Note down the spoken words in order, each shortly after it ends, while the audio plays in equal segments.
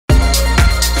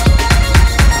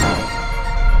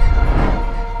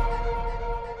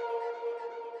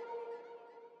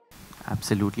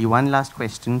Absolutely. One last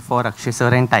question for Akshay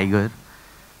sir and Tiger.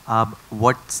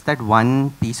 What's that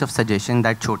one piece of suggestion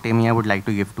that Chote Miyan would like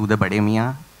to give to the Bade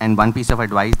Miyan, and one piece of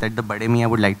advice that the Bade Miyan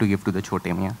would like to give to the Chote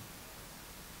Miyan?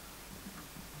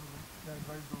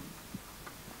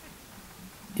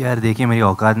 यार देखिए, मेरी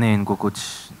औकात नहीं इनको कुछ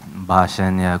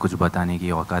भाषण या कुछ बताने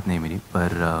की औकात नहीं मेरी,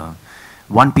 पर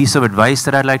one piece of advice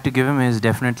that I'd like to give him is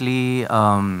definitely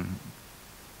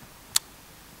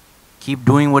keep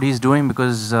doing what he's doing,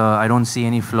 because I don't see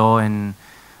any flaw in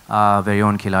very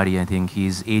own Khiladi. I think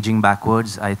he's aging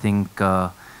backwards. I think,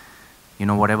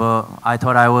 whatever, I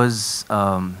thought I was,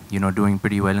 doing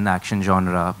pretty well in the action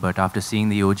genre, but after seeing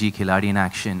the OG Khiladi in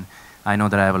action, I know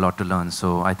that I have a lot to learn.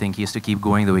 So I think he has to keep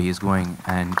going the way he's going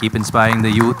and keep inspiring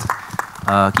the youth,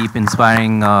 keep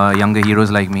inspiring younger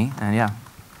heroes like me, and yeah.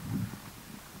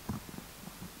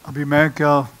 अभी मैं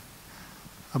क्या,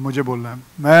 अब मुझे बोलना है.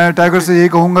 मैं tiger से यही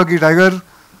कहूँगा कि टाइगर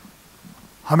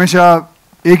हमेशा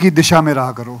एक ही दिशा में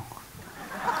रहा करो.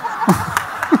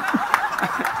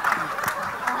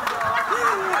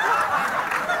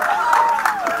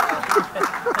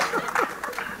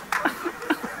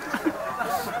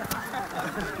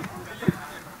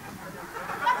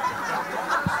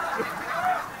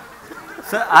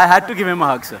 Sir, I had to give him a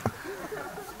hug, sir.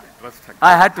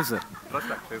 I had to, sir.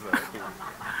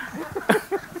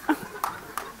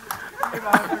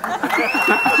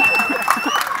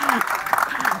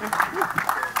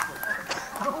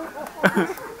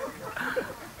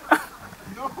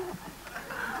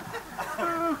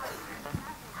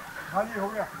 हाँ जी, हो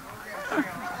गया.